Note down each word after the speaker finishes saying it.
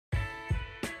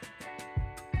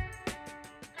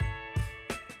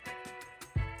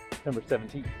September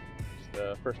 17th. Just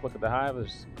the first look at the hive.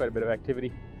 There's quite a bit of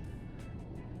activity.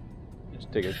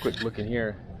 Just take a quick look in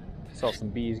here. Saw some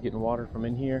bees getting water from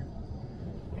in here.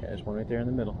 Yeah, there's one right there in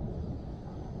the middle.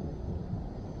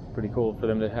 Pretty cool for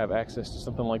them to have access to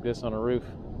something like this on a roof.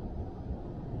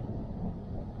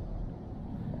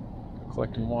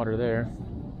 Collecting water there.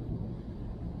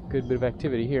 Good bit of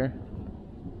activity here.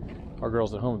 Our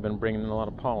girls at home have been bringing in a lot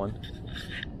of pollen.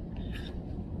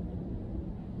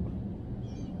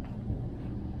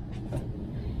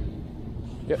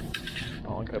 Yep,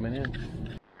 pollen coming in.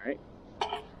 All right.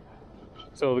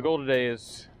 So the goal today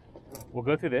is we'll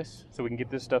go through this so we can get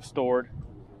this stuff stored.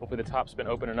 Hopefully the top's been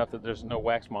open enough that there's no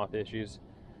wax moth issues.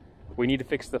 We need to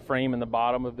fix the frame in the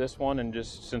bottom of this one, and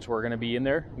just since we're going to be in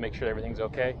there, make sure everything's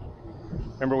okay.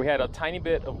 Remember, we had a tiny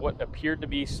bit of what appeared to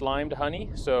be slimed honey,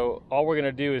 so all we're going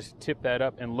to do is tip that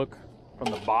up and look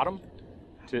from the bottom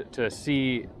to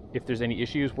see if there's any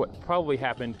issues. What probably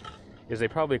happened is they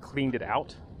probably cleaned it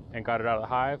out and got it out of the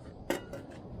hive,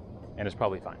 and it's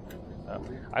probably fine.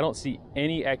 I don't see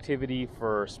any activity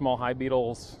for small hive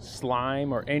beetles,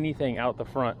 slime, or anything out the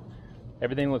front.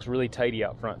 Everything looks really tidy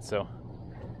out front, so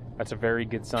that's a very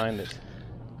good sign that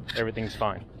everything's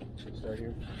fine. Should we start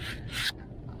here?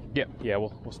 Yep, yeah,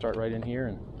 we'll start right in here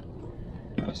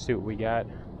and see what we got.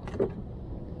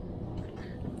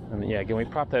 And yeah, again, we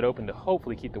prop that open to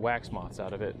hopefully keep the wax moths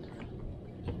out of it,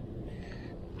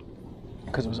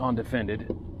 because it was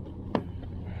undefended.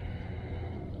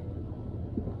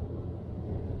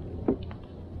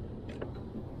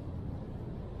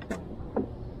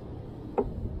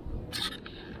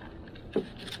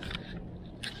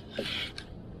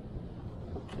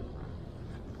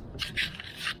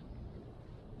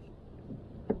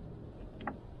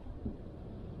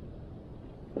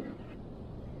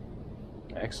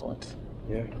 Excellent.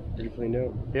 Yeah, pretty cleaned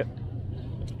out. Yep.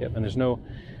 Yep, and there's no,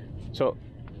 so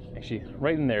actually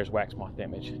right in there is wax moth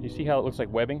damage. You see how it looks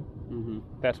like webbing? Mm-hmm.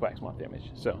 That's wax moth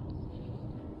damage. So,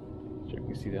 sure you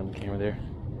can see that on the camera there.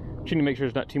 But you need to make sure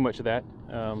there's not too much of that.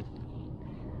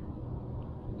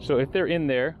 So if they're in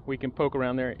there, we can poke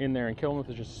around in there and kill them. If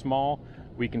they're just small,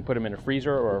 we can put them in a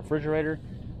freezer or a refrigerator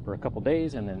for a couple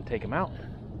days and then take them out.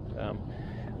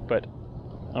 But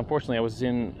unfortunately, I was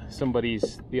in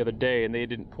somebody's the other day and they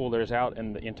didn't pull theirs out,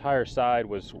 and the entire side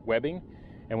was webbing,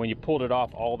 and when you pulled it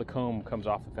off, all the comb comes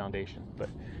off the foundation. But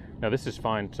no, this is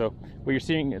fine. So what you're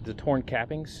seeing is the torn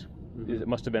cappings. It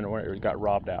must have been where it got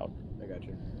robbed out. I got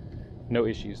you. No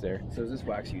issues there. So is this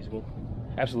wax usable?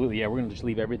 Absolutely, yeah. We're gonna just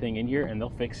leave everything in here and they'll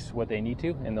fix what they need to,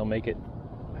 and they'll make it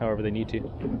however they need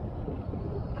to.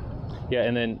 Yeah,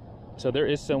 and then, so there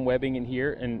is some webbing in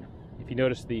here, and if you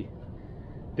notice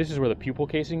this is where the pupil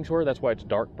casings were. That's why it's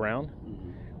dark brown.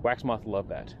 Wax moth love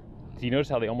that. Do you notice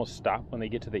how they almost stop when they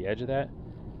get to the edge of that?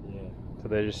 Yeah. So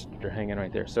they're hanging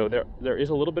right there. So there is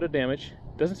a little bit of damage.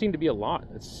 Doesn't seem to be a lot.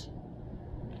 It's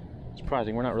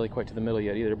surprising. We're not really quite to the middle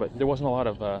yet either, but there wasn't a lot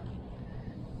of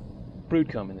brood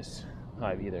comb in this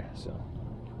hive either. So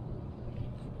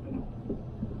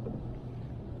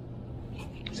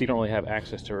you don't really have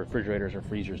access to refrigerators or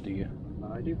freezers, do you?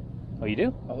 I do. Oh, you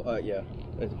do? Oh, yeah.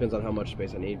 It depends on how much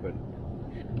space I need, but...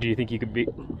 Do you think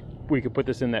we could put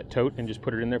this in that tote and just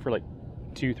put it in there for like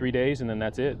 2-3 days, and then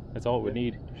that's it? That's all it would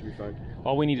need. Should be fine.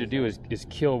 All we need to do is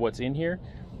kill what's in here,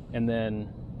 and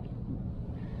then...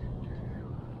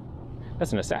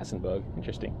 That's an assassin bug.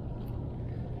 Interesting.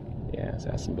 Yeah,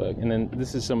 assassin bug. And then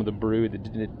this is some of the brood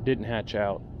that didn't hatch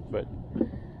out, but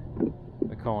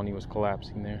the colony was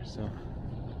collapsing there, so...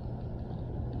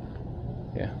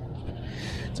 Yeah.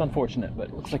 It's unfortunate, but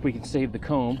it looks like we can save the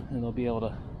comb, and they'll be able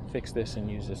to fix this and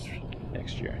use this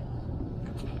next year.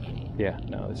 Yeah,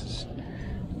 no, this is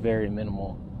very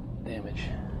minimal damage.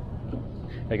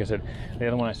 Like I said, the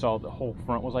other one I saw, the whole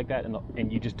front was like that,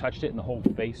 and you just touched it and the whole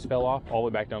face fell off all the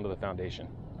way back down to the foundation.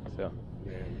 So,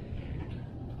 Yeah.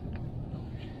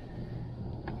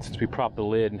 since we propped the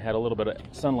lid and had a little bit of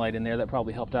sunlight in there, that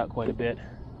probably helped out quite a bit.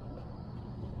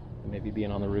 Maybe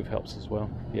being on the roof helps as well.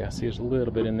 Yeah, see, there's a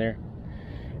little bit in there.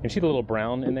 And see the little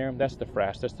brown in there? That's the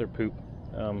frass, that's their poop.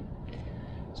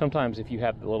 Sometimes if you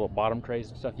have the little bottom trays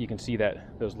and stuff, you can see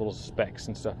those little specks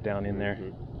and stuff down in there.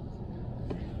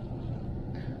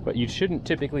 But you shouldn't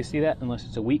typically see that unless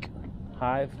it's a weak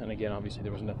hive. And again, obviously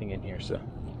there was nothing in here, so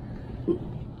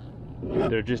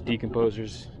they're just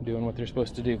decomposers doing what they're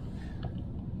supposed to do.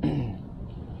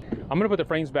 I'm gonna put the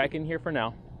frames back in here for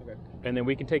now. Okay. And then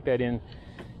we can take that in,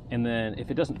 and then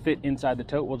if it doesn't fit inside the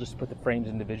tote, we'll just put the frames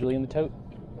individually in the tote.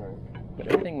 All right. But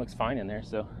everything looks fine in there,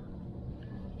 so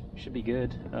should be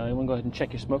good. You want to go ahead and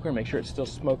check your smoker and make sure it's still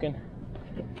smoking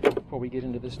before we get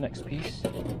into this next piece.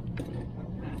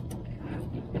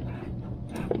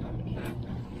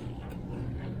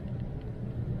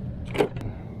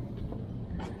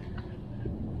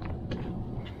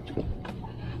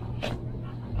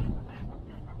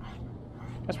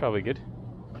 That's probably good.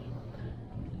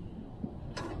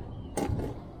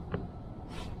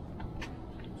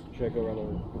 Should I go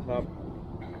around the top?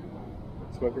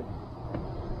 Smoker?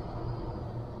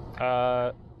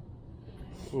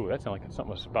 Ooh, that sounded like something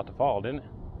was about to fall, didn't it?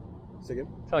 Say again?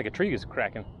 Sounded like a tree was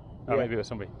cracking. Oh, Yeah. maybe it was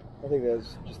somebody. I think that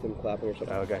was just them clapping or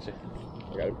something. Oh, gotcha.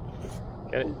 I got it.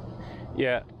 Get it?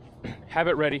 Yeah. Have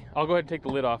it ready. I'll go ahead and take the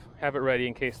lid off. Have it ready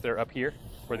in case they're up here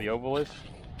where the oval is.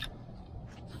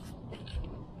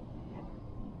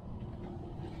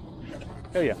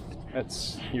 Oh yeah,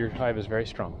 your hive is very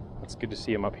strong. It's good to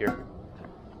see them up here.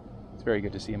 It's very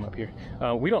good to see them up here.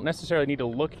 We don't necessarily need to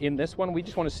look in this one. We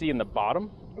just want to see in the bottom.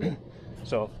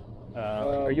 So,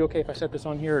 are you okay if I set this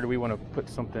on here, or do we want to put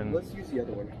something? Let's use the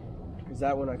other one, because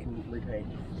that one I can repaint.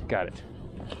 Got it.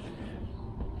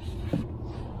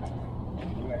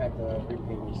 I'm gonna have to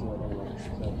repaint this one anyway.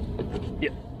 So.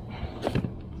 Yep.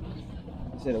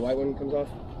 Say the white one comes off.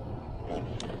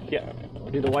 Yeah,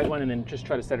 do the white one and then just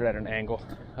try to set it at an angle.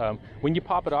 When you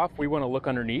pop it off, we want to look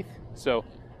underneath. So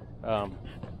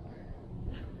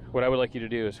what I would like you to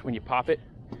do is when you pop it,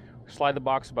 slide the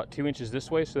box about 2 inches this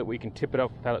way so that we can tip it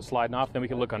up without it sliding off, then we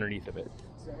can look underneath of it.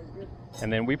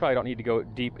 And then we probably don't need to go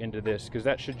deep into this because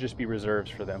that should just be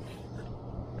reserves for them.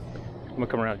 I'm gonna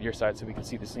come around to your side so we can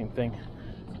see the same thing.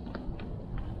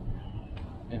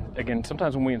 And again,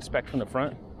 sometimes when we inspect from the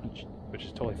front, which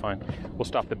is totally fine, we'll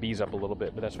stop the bees up a little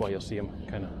bit, but that's why you'll see them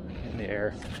kind of in the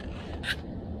air.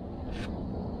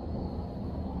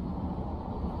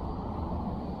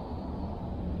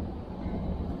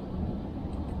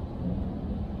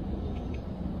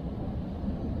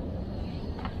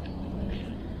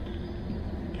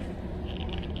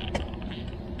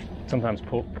 Sometimes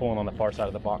pulling on the far side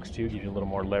of the box too gives you a little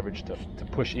more leverage to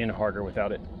push in harder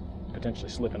without it potentially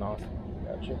slipping off.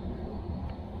 Gotcha.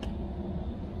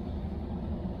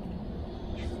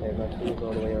 Okay, my tool's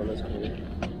all the way on this corner.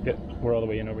 Yep, we're all the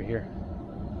way in over here.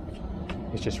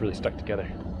 It's just really stuck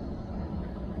together.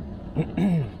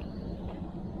 Okay.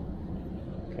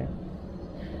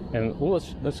 And well,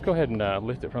 let's go ahead and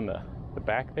lift it from the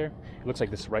back there. It looks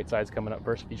like this right side's coming up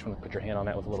first. If you just want to put your hand on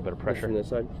that with a little bit of pressure. From this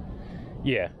side?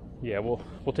 Yeah, we'll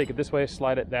take it this way,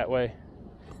 slide it that way.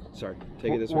 Sorry,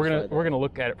 take it this way. We're gonna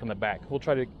look at it from the back. We'll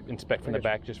try to inspect from the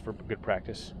back just for good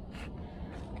practice.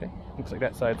 Okay, looks like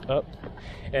that side's up.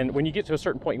 And when you get to a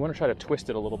certain point, you want to try to twist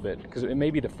it a little bit because it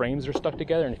may be the frames are stuck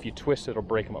together, and if you twist it, it'll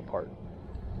break them apart.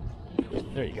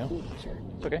 There you go. Sorry.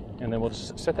 It's okay. And then we'll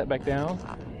just set that back down.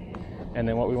 And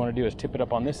then what we want to do is tip it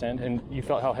up on this end, and you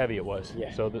felt how heavy it was.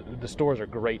 Yeah. So the stores are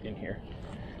great in here.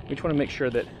 We just want to make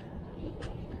sure that.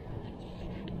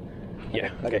 Yeah.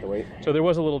 I got the weight. So there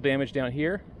was a little damage down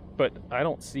here, but I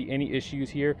don't see any issues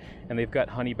here, and they've got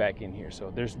honey back in here,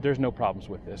 so there's no problems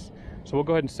with this. So we'll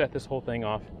go ahead and set this whole thing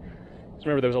off. So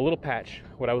remember, there was a little patch.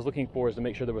 What I was looking for is to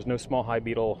make sure there was no small hive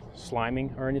beetle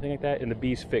sliming or anything like that, and the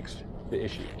bees fixed the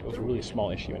issue. It was a really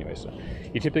small issue anyway, so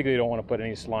you typically don't want to put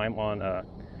any slime on a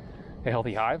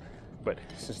healthy hive, but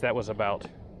since that was about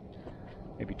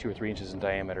maybe 2 or 3 inches in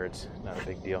diameter, it's not a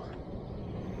big deal.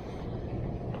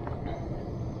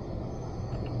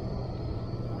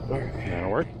 That'll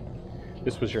work.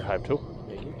 This was your hive tool.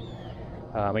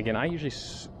 Again, I usually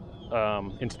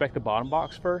inspect the bottom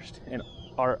box first, and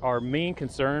our main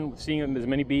concern with seeing as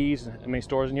many bees and many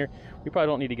stores in here, we probably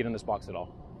don't need to get in this box at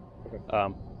all.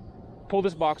 Okay. Pull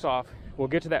this box off. We'll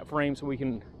get to that frame so we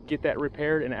can get that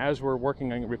repaired, and as we're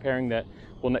working on repairing that,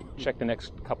 we'll check the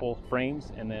next couple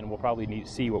frames, and then we'll probably need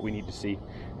to see what we need to see.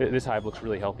 This hive looks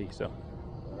really healthy, so.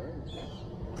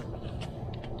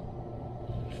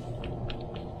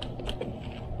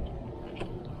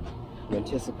 I'm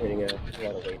anticipating a lot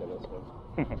of weight on this one.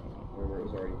 Remember, it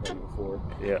was already heavy before.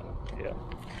 Yeah.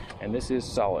 And this is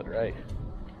solid, right?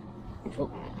 Oh,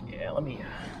 yeah, let me.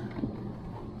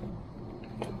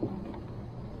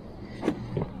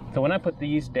 So when I put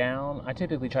these down, I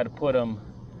typically try to put them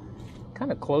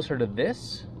kind of closer to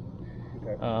this.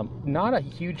 Okay. Not a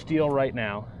huge deal right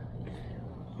now.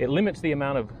 It limits the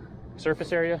amount of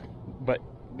surface area, but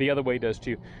the other way does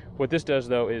too. What this does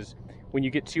though is when you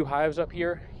get 2 hives up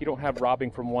here, you don't have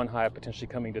robbing from one hive potentially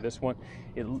coming to this one.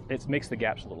 It makes the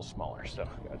gaps a little smaller. So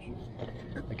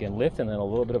again, lift and then a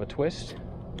little bit of a twist.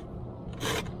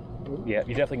 Yeah,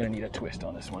 you're definitely gonna need a twist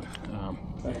on this one.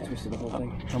 I twisted the whole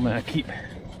thing. I'm gonna keep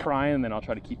prying, and then I'll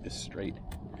try to keep this straight.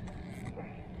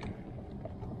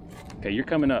 Okay, you're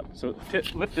coming up. So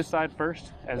lift this side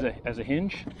first as a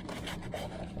hinge,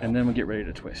 and then we'll get ready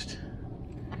to twist.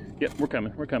 Yep, we're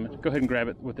coming. Go ahead and grab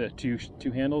it with the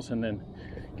two handles, and then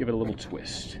give it a little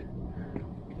twist.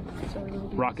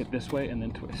 Rock it this way, and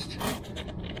then twist.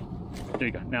 There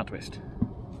you go. Now twist.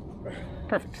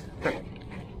 Perfect.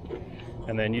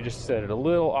 And then you just set it a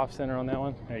little off center on that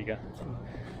one. There you go.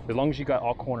 As long as you got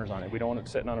all corners on it. We don't want it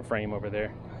sitting on a frame over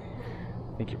there.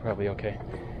 I think you're probably okay.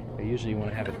 But usually you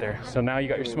want to have it there. So now you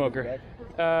got your smoker.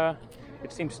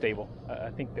 It seems stable. I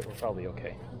think that we're probably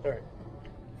okay. All right.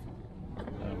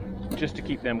 Just to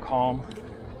keep them calm,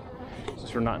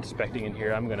 since we're not inspecting in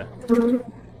here, I'm gonna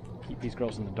keep these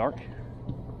girls in the dark.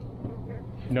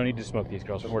 No need to smoke these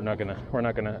girls. We're not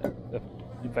gonna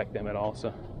affect them at all.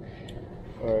 So.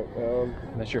 All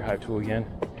right. That's your hive tool again.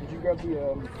 Did you grab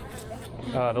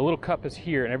the little cup is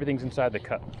here, and everything's inside the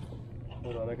cup.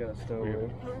 Hold on, I got a stove here.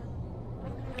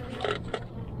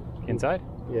 Inside?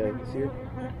 Yeah, you see her?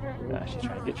 Nah, she's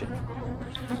trying to get you.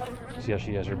 See how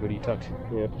she has her booty tucked?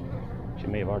 Yeah. She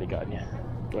may have already gotten you.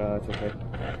 That's okay.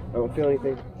 I don't feel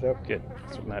anything, so. Good,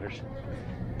 that's what matters.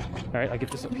 All right, I'll get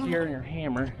this up here in your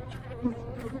hammer.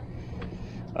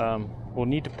 We'll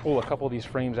need to pull a couple of these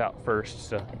frames out first,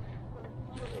 so.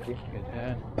 Get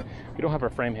that. We don't have our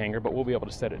frame hanger, but we'll be able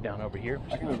to set it down over here.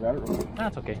 I can grab it real quick.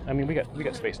 That's okay. I mean, we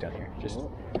got space down here. Just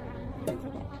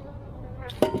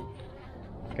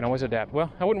can always adapt.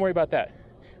 Well, I wouldn't worry about that.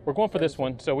 We're going for this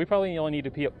one, so we probably only need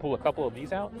to pull a couple of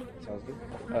these out. Sounds good.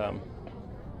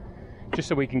 Just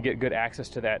so we can get good access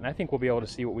to that, and I think we'll be able to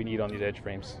see what we need on these edge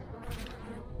frames.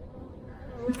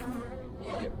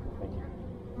 Yep, thank you.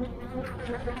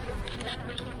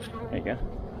 There you go.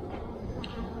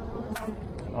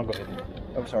 And I'll go ahead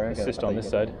and assist on this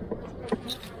side.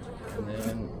 And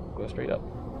then go straight up.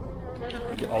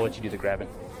 I'll let you do the grabbing.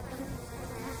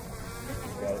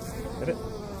 Got it. Is that it?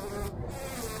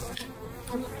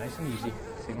 Nice and easy.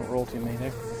 See, don't roll too many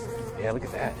there. Yeah, look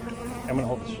at that. I'm gonna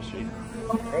hold this just so you.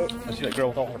 I see that girl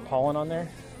with all her pollen on there.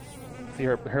 See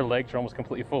her legs are almost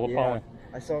completely full of pollen.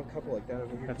 I saw a couple like that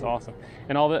over here. That's awesome.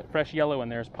 And all that fresh yellow in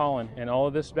there is pollen, and all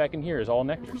of this back in here is all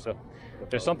nectar. So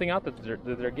there's something out that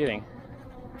they're getting.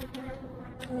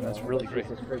 That's really great.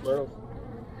 Crepe myrtle.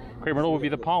 Crepe myrtle would be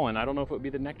the pollen. I don't know if it would be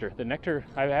the nectar. The nectar,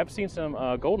 I have seen some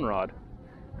goldenrod,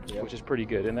 which is pretty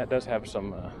good, and that does have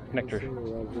some nectar.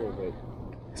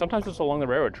 Sometimes it's along the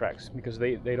railroad tracks because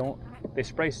they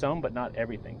spray some, but not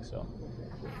everything. So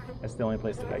that's the only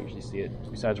place that I usually see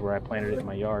it, besides where I planted it in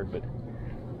my yard. But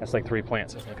that's like 3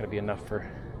 plants. So it's not going to be enough for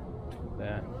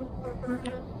that.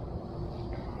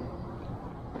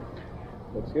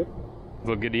 Looks good.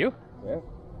 Look good to you? Yeah.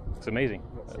 It's amazing.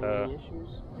 Any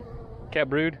issues? Cat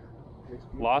brood.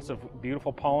 Lots of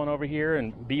beautiful pollen over here,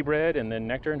 and bee bread, and then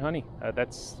nectar and honey.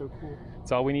 That's so cool.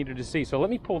 That's all we needed to see. So let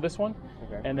me pull this one,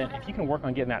 okay. And then if you can work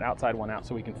on getting that outside one out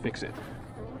so we can fix it.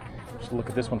 Just look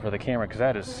at this one for the camera, because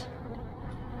that is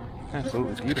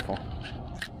absolutely beautiful.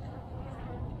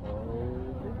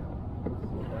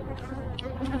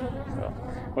 So,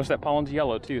 most of that pollen's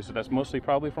yellow too, so that's mostly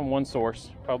probably from one source,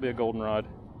 probably a goldenrod.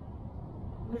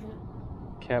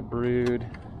 Cat brood.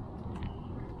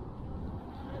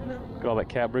 Look at all that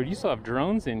cat brood. You still have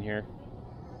drones in here.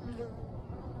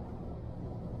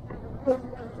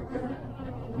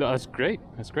 No, that's great.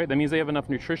 That's great. That means they have enough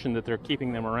nutrition that they're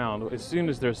keeping them around. As soon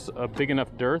as there's a big enough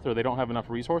dearth or they don't have enough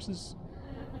resources,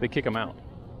 they kick them out.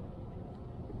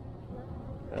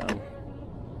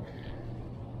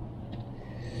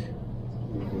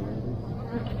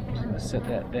 Just gonna set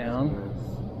that down.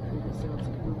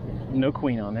 No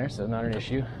queen on there, so not an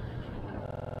issue.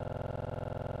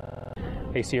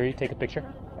 Hey Siri, take a picture.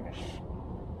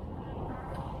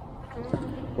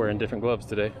 Wearing different gloves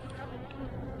today.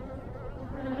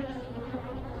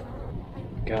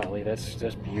 Golly, that's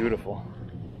just beautiful.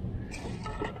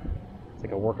 It's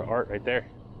like a work of art right there.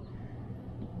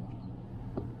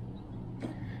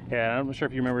 Yeah, I'm not sure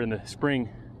if you remember in the spring,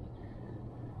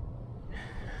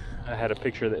 I had a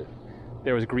picture that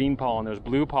there was green pollen, there was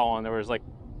blue pollen, there was like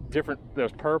different, there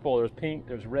was purple, there was pink,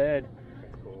 there was red.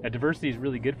 Now, diversity is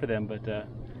really good for them, but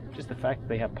just the fact that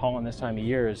they have pollen this time of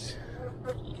year is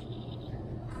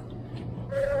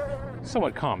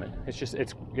somewhat common. It's just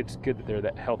it's good that they're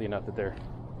that healthy enough that they're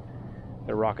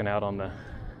rocking out on the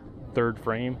 3rd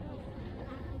frame.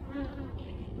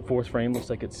 The 4th frame looks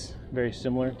like it's very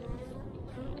similar.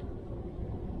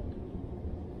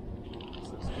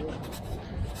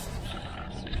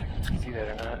 See that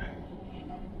or not?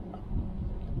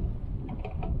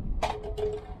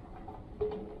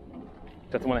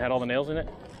 Is that the one that had all the nails in it?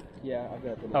 Yeah, I've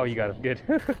got them. Oh, you got it. Good.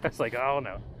 I was like, oh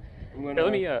no. Here,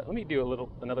 let me do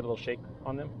another little shake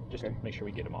on them, just to make sure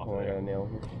we get them off. Oh, I got a nail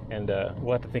here. And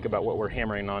we'll have to think about what we're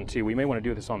hammering on too. We may want to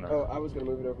do this on the. Oh, I was gonna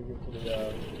move it over here to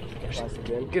the plastic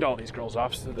bin. Get all these girls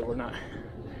off so that we're not.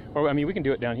 Or I mean, we can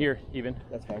do it down here even.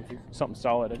 That's fine too. Something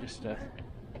solid. I just.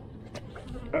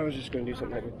 I was just going to do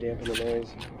something that would dampen the noise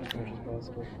as much as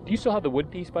possible. Do you still have the wood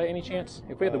piece by any chance?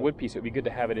 If we had the wood piece, it would be good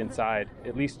to have it inside,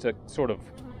 at least to sort of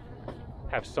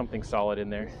have something solid in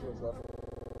there.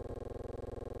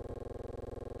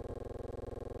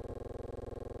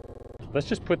 Let's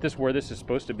just put this where this is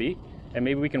supposed to be, and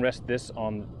maybe we can rest this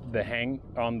on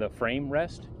the frame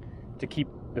rest to keep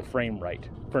the frame right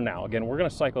for now. Again, we're going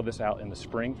to cycle this out in the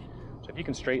spring, so if you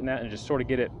can straighten that and just sort of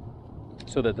get it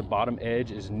so that the bottom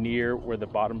edge is near where the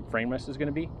bottom frame rest is going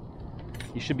to be,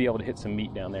 you should be able to hit some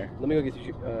meat down there. Let me go get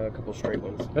you a couple straight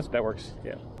ones. That works,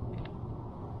 yeah.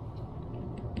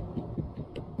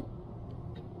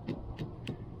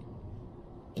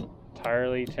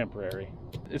 Entirely temporary.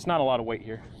 It's not a lot of weight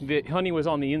here. The honey was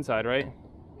on the inside, right?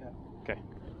 Yeah. Okay.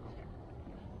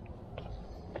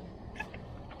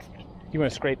 You want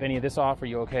to scrape any of this off? Are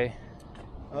you okay?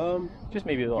 Just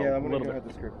maybe a little, yeah, I'm gonna little go bit. ahead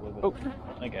and scrape a little bit.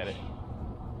 Oh, I got it.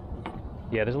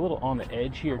 Yeah, there's a little on the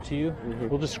edge here too.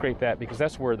 We'll just scrape that because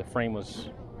that's where the frame was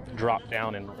dropped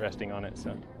down and resting on it.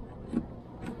 So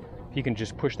if you can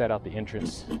just push that out the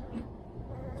entrance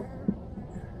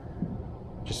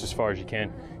just as far as you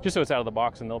can, just so it's out of the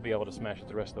box and they'll be able to smash it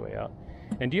the rest of the way out.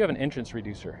 And do you have an entrance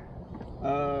reducer?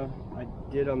 I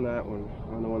did on that one,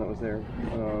 on the one that was there.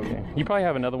 Okay. You probably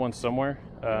have another one somewhere.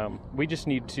 We just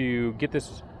need to get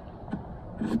this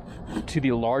to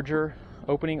the larger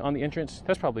opening on the entrance.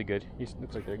 That's probably good. It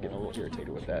looks like they're getting a little irritated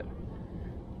with that.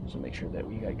 So make sure that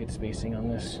we got good spacing on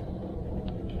this.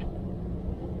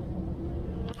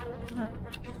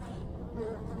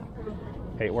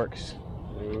 Hey, it works.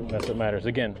 That's what matters.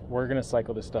 Again, we're gonna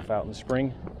cycle this stuff out in the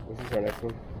spring. This is our next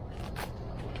one.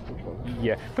 Which one?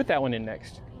 Yeah, put that one in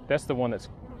next. That's the one that's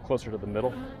closer to the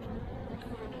middle.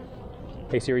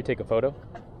 Hey Siri, take a photo.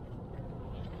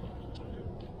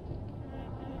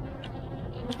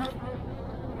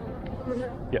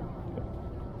 Yep.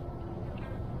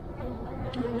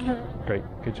 Great,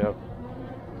 good job.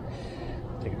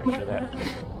 Take a picture of that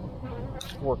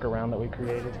workaround that we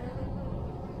created.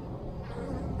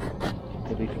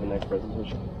 Maybe for the next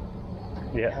presentation.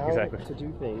 Yeah, How exactly. to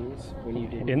do things when you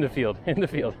didn't In the field, in the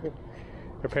field.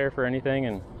 Prepare for anything,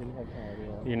 and didn't have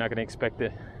time. you're not going to expect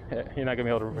it. You're not going to be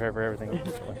able to prepare for everything.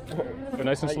 Go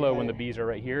nice and slow when the bees are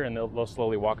right here, and they'll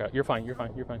slowly walk out. You're fine. You're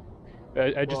fine. You're fine.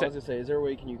 I was gonna say, is there a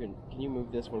way can you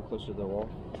move this one closer to the wall?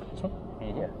 This one?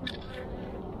 Yeah.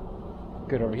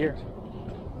 Good over here.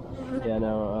 Yeah.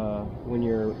 No. When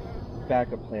your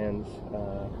backup plans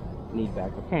need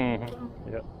backup.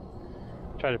 Yep.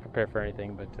 Try to prepare for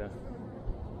anything, but.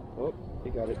 Oh,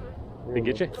 you got it. Did it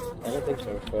get you? I don't think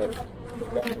so, but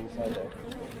got it inside there.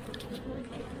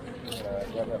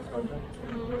 Grab that plunger.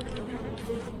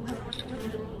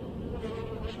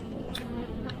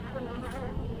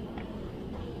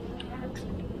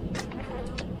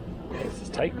 This is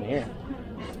tight in here.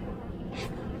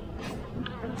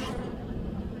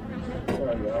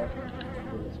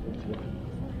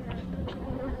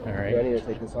 All right. Do I need to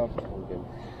take this off?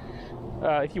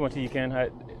 If you want to, you can.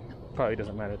 It probably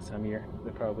doesn't matter this time of year.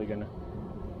 They're probably going to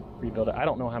rebuild it. I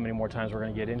don't know how many more times we're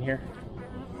going to get in here.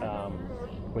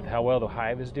 With how well the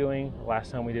hive is doing, last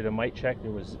time we did a mite check,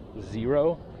 there was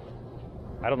 0.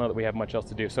 I don't know that we have much else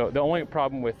to do. So the only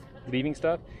problem with leaving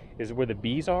stuff is where the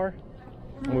bees are,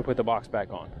 and we put the box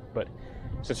back on. But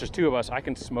since there's 2 of us, I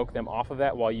can smoke them off of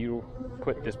that while you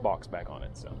put this box back on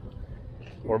it. So,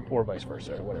 or vice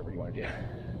versa, or whatever you want to do.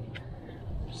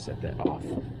 Set that off.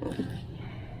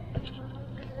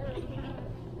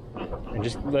 And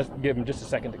just let's give them just a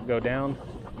second to go down.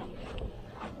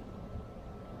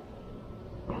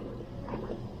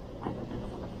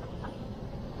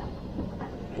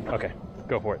 Okay,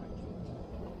 go for it.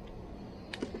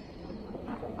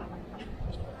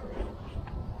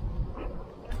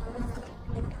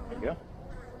 There you go.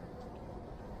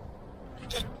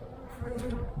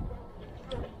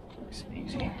 Nice and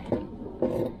easy.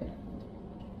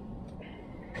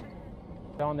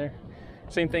 On there.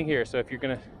 Same thing here. So if you're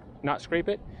gonna not scrape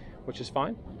it, which is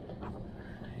fine,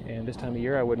 and this time of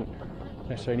year I wouldn't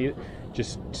necessarily need it,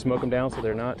 just smoke them down so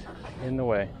they're not in the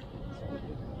way.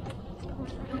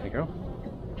 There you go.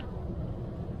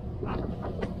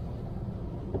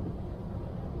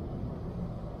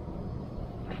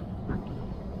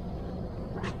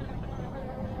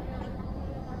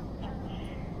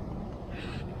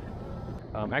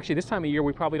 Actually, this time of year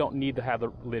we probably don't need to have the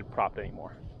lid propped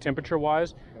anymore.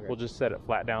 Temperature-wise, okay, we'll just set it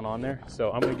flat down on there. So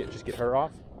I'm gonna just get her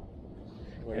off.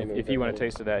 And if you want a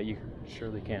taste of that, you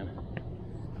surely can.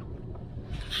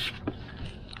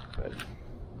 But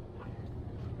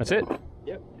that's it.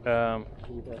 Yep. Can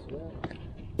you pass it out?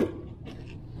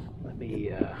 Let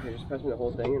me. Just pass me the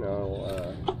whole thing, and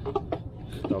I'll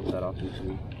Just dump that off into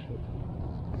me.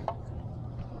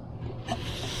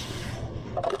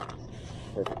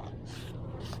 Perfect.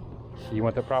 You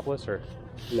want the propolis or?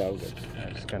 No, I'm good.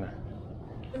 I'm just gonna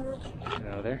get it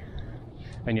out of there.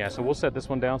 And yeah, so we'll set this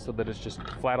one down so that it's just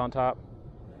flat on top.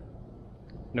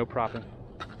 No propping.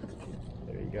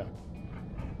 There you go.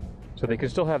 So they can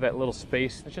still have that little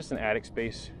space. It's just an attic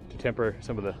space to temper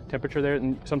some of the temperature there.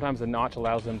 And sometimes the notch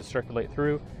allows them to circulate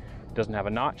through. It doesn't have a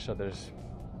notch, so there's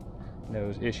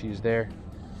no issues there.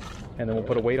 And then we'll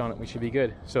put a weight on it. We should be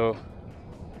good. So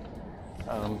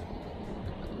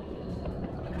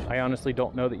I honestly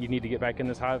don't know that you need to get back in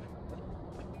this hive.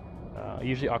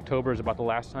 Usually October is about the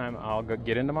last time I'll go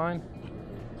get into mine.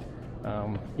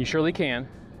 You surely can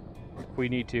if we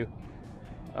need to.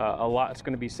 A lot's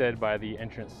going to be said by the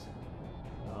entrance.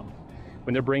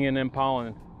 When they're bringing in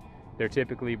pollen, they're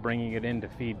typically bringing it in to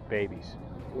feed babies.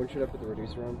 When should I put the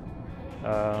reducer on?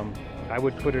 I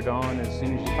would put it on as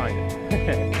soon as you find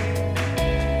it.